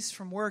to cease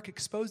from work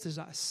exposes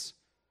us.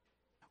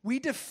 We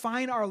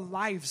define our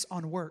lives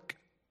on work.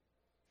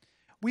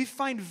 We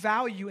find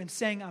value in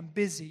saying I'm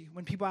busy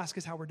when people ask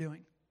us how we're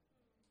doing.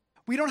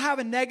 We don't have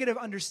a negative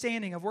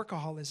understanding of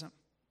workaholism.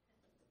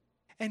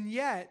 And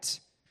yet,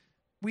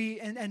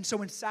 so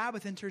when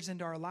Sabbath enters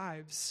into our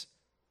lives,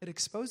 it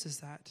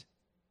exposes that.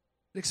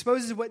 It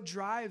exposes what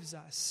drives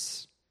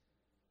us.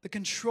 The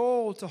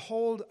control to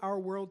hold our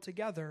world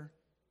together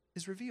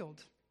is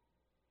revealed.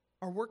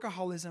 Our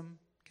workaholism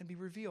can be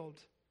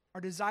revealed.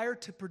 Our desire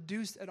to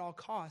produce at all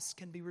costs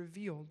can be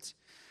revealed.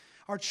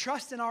 Our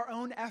trust in our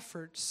own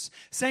efforts,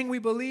 saying we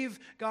believe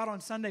God on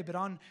Sunday, but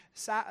on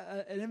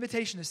an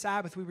invitation to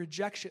Sabbath, we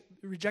reject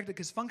it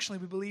because functionally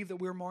we believe that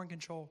we're more in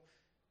control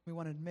than we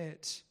want to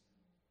admit.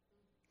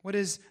 What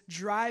is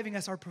driving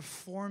us? Our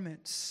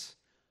performance.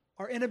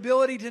 Our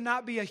inability to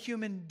not be a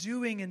human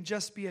doing and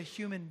just be a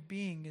human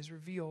being is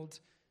revealed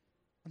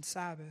on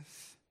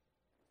Sabbath.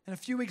 In a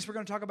few weeks, we're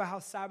going to talk about how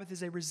Sabbath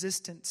is a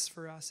resistance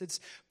for us. It's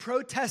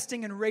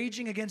protesting and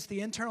raging against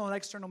the internal and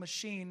external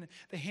machine,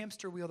 the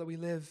hamster wheel that we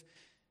live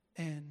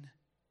in.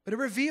 But it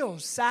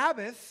reveals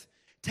Sabbath,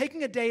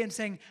 taking a day and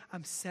saying,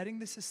 I'm setting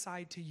this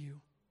aside to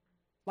you,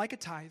 like a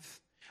tithe.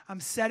 I'm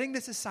setting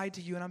this aside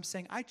to you, and I'm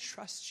saying, I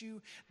trust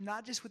you,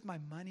 not just with my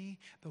money,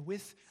 but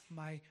with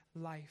my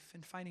life,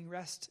 and finding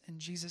rest in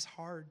Jesus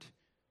hard.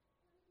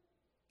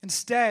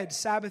 Instead,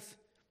 Sabbath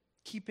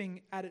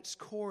keeping at its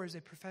core is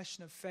a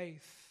profession of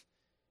faith.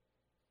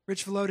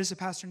 Rich Velotis, a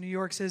pastor in New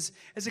York, says,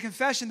 it's a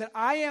confession that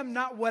I am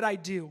not what I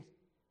do.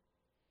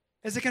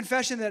 It's a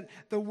confession that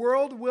the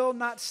world will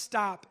not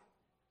stop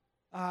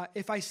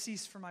if I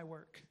cease from my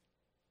work.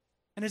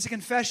 And it's a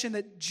confession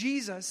that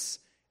Jesus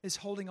is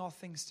holding all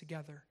things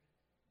together.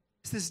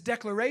 It's this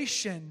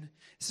declaration,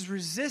 it's this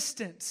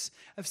resistance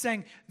of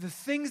saying the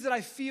things that I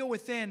feel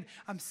within,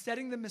 I'm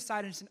setting them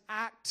aside, and it's an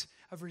act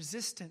of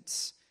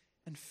resistance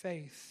and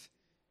faith.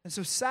 And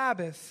so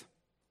Sabbath,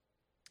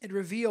 it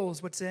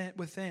reveals what's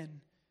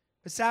within.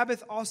 But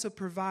Sabbath also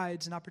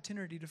provides an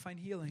opportunity to find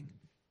healing.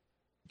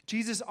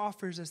 Jesus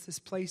offers us this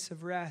place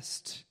of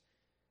rest,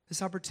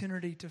 this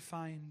opportunity to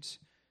find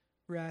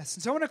rest.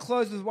 And so I want to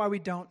close with why we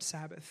don't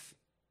Sabbath.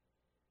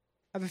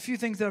 I have a few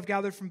things that I've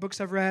gathered from books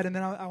I've read, and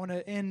then I want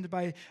to end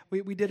by,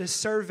 we did a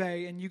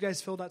survey, and you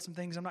guys filled out some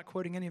things. I'm not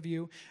quoting any of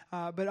you,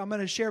 but I'm going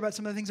to share about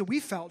some of the things that we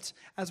felt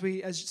as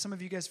some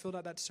of you guys filled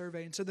out that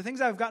survey. And so the things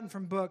I've gotten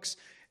from books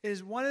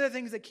is one of the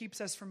things that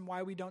keeps us from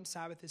why we don't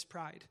Sabbath is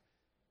pride.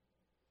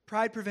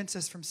 Pride prevents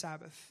us from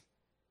Sabbath.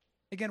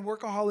 Again,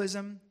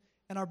 workaholism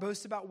and our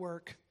boast about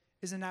work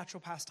is a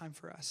natural pastime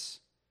for us.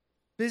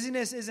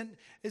 Busyness isn't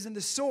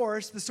the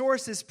source. The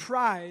source is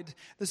pride.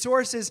 The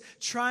source is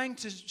trying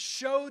to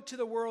show to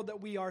the world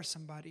that we are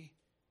somebody.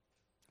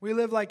 We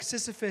live like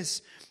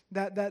Sisyphus,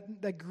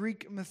 that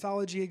Greek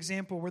mythology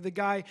example where the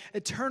guy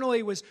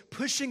eternally was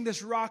pushing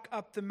this rock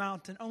up the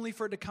mountain only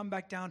for it to come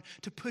back down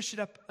to push it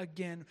up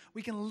again.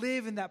 We can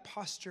live in that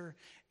posture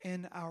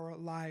in our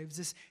lives,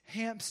 this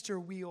hamster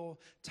wheel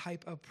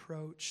type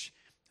approach.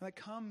 And that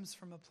comes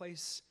from a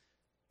place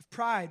of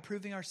pride,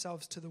 proving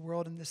ourselves to the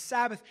world. And the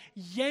Sabbath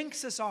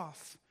yanks us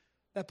off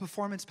that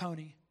performance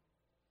pony.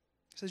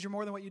 It says you're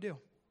more than what you do.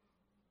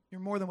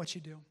 You're more than what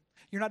you do.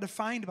 You're not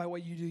defined by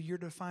what you do. You're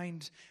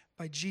defined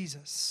by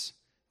Jesus.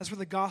 That's where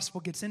the gospel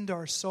gets into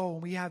our soul.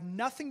 We have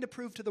nothing to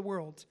prove to the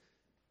world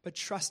but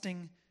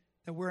trusting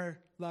that we're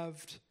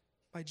loved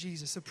by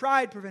Jesus. So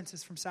pride prevents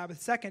us from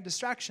Sabbath. Second,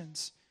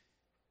 distractions.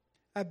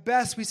 At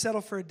best, we settle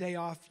for a day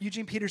off.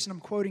 Eugene Peterson, I'm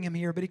quoting him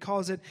here, but he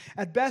calls it,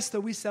 at best, though,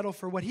 we settle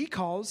for what he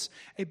calls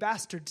a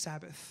bastard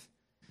Sabbath.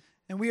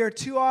 And we are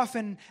too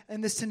often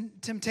in this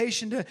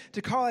temptation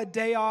to call a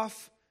day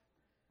off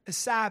a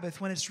Sabbath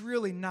when it's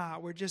really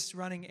not. We're just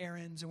running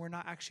errands and we're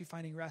not actually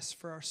finding rest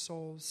for our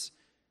souls.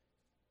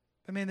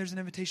 But man, there's an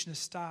invitation to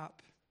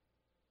stop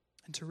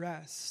and to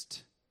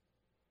rest.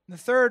 And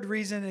the third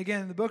reason,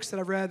 again, the books that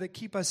I've read that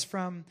keep us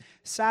from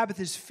Sabbath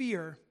is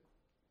fear.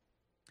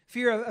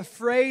 Fear,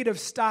 afraid of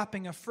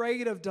stopping,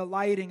 afraid of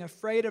delighting,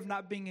 afraid of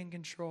not being in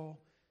control.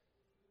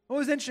 What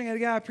was interesting, and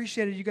again, I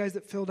appreciated you guys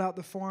that filled out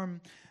the form.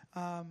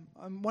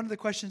 One of the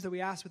questions that we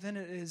asked within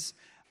it is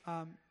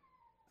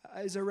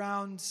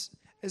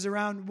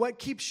around what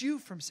keeps you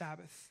from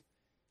Sabbath.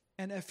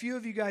 And a few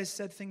of you guys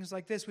said things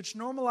like this, which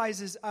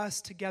normalizes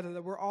us together,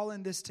 that we're all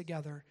in this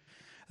together.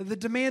 The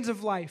demands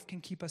of life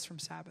can keep us from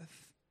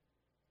Sabbath.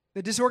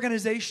 The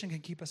disorganization can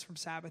keep us from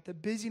Sabbath. The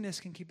busyness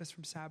can keep us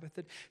from Sabbath.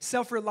 That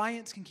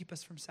self-reliance can keep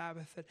us from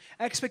Sabbath. That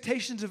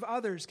expectations of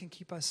others can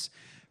keep us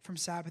from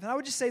Sabbath. And I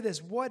would just say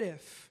this, what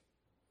if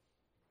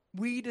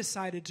we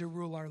decided to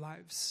rule our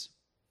lives?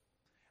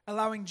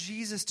 Allowing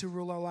Jesus to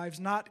rule our lives,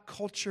 not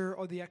culture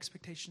or the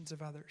expectations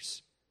of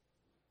others.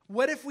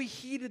 What if we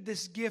heeded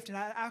this gift and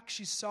I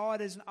actually saw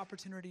it as an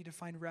opportunity to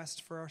find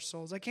rest for our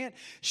souls? I can't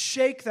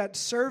shake that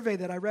survey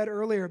that I read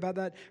earlier about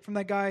that from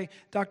that guy,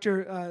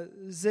 Dr.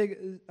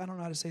 I don't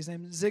know how to say his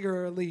name,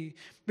 Ziglar Lee.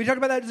 But he talked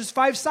about that there's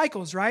 5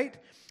 cycles, right?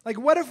 Like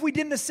what if we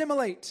didn't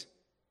assimilate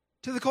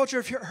to the culture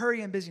of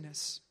hurry and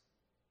busyness?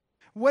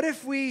 What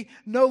if we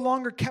no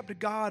longer kept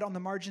God on the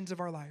margins of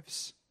our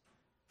lives?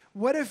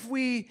 What if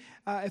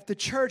if the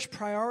church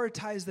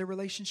prioritized their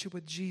relationship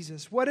with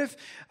Jesus? What if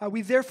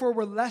we therefore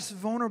were less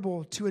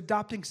vulnerable to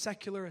adopting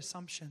secular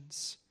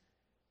assumptions?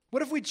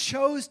 What if we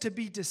chose to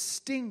be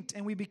distinct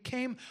and we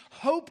became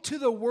hope to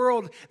the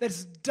world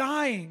that's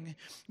dying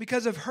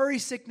because of hurry,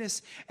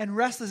 sickness, and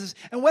restlessness?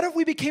 And what if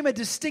we became a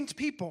distinct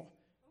people?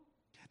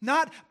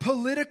 Not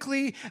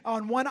politically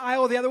on one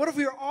aisle or the other. What if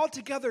we were all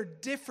together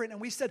different and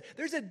we said,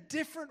 there's a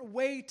different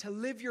way to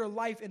live your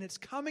life and it's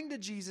coming to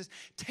Jesus,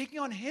 taking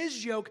on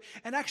His yoke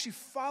and actually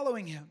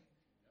following Him.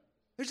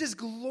 There's this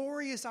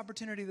glorious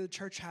opportunity that the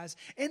church has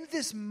in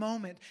this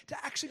moment to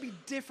actually be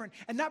different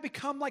and not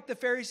become like the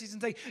Pharisees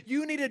and say,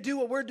 you need to do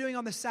what we're doing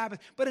on the Sabbath,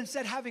 but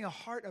instead having a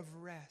heart of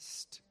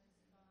rest,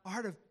 a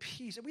heart of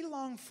peace. We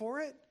long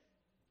for it.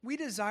 We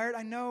desire it.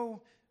 I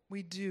know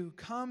we do.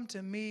 Come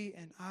to me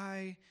and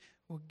I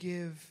will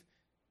give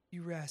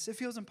you rest. It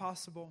feels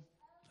impossible.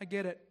 I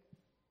get it.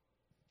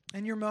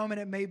 In your moment,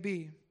 it may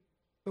be.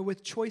 But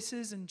with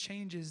choices and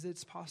changes,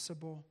 it's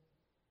possible.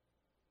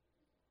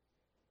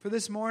 For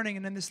this morning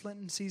and in this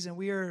Lenten season,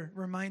 we are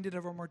reminded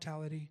of our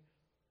mortality.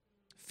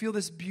 Feel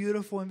this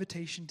beautiful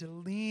invitation to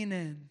lean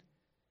in,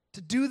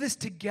 to do this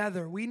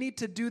together. We need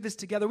to do this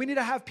together. We need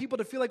to have people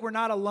to feel like we're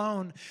not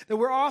alone, that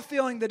we're all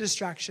feeling the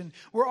distraction.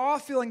 We're all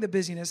feeling the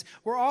busyness.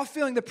 We're all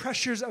feeling the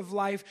pressures of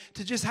life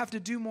to just have to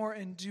do more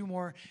and do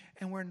more.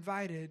 And we're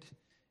invited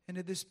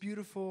into this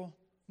beautiful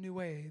new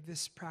way,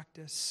 this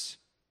practice.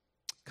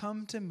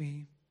 Come to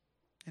me,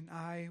 and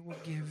I will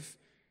give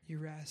you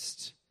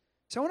rest.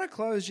 So I want to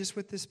close just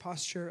with this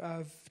posture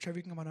of, Trevor,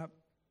 you can come on up,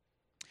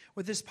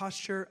 with this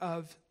posture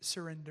of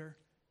surrender.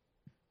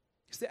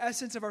 It's the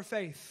essence of our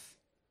faith.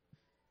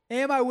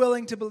 Am I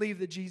willing to believe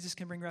that Jesus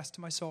can bring rest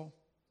to my soul?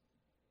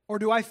 Or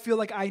do I feel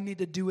like I need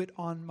to do it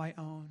on my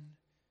own?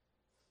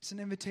 It's an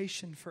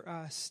invitation for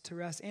us to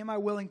rest. Am I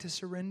willing to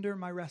surrender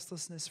my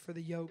restlessness for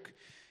the yoke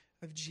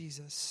of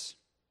Jesus?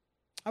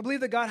 I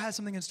believe that God has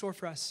something in store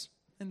for us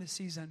in this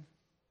season,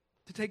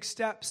 to take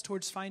steps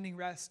towards finding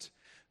rest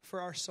for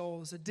our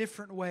souls, a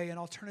different way, an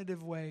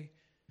alternative way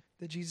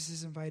that Jesus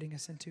is inviting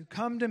us into.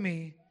 Come to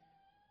me,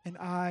 and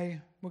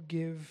I will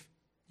give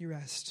you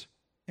rest.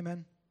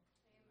 Amen?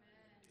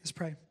 Let's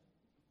pray.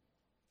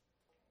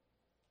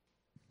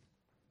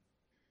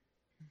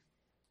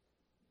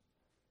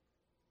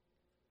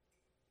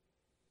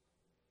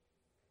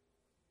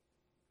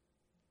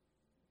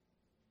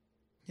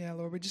 Yeah,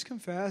 Lord, we just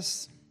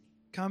confess.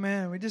 Come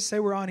in. We just say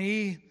we're on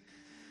E.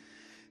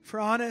 If we're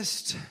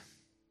honest,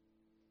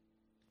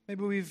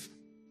 maybe we've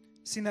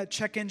seen that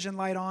check engine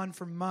light on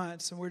for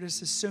months and we're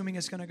just assuming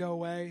it's going to go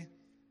away.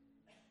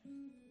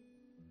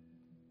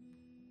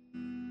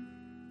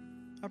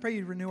 I pray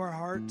you'd renew our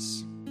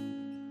hearts.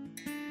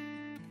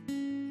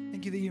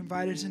 Thank you that you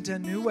invited us into a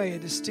new way, a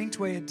distinct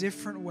way, a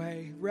different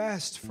way.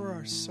 Rest for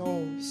our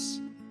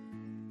souls.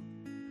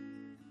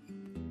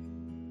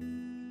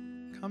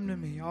 Come to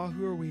me, all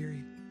who are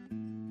weary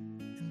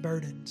and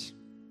burdened.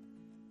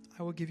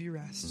 I will give you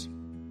rest.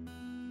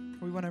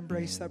 We want to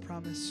embrace that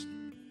promise.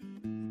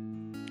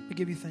 We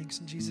give you thanks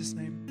in Jesus'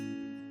 name.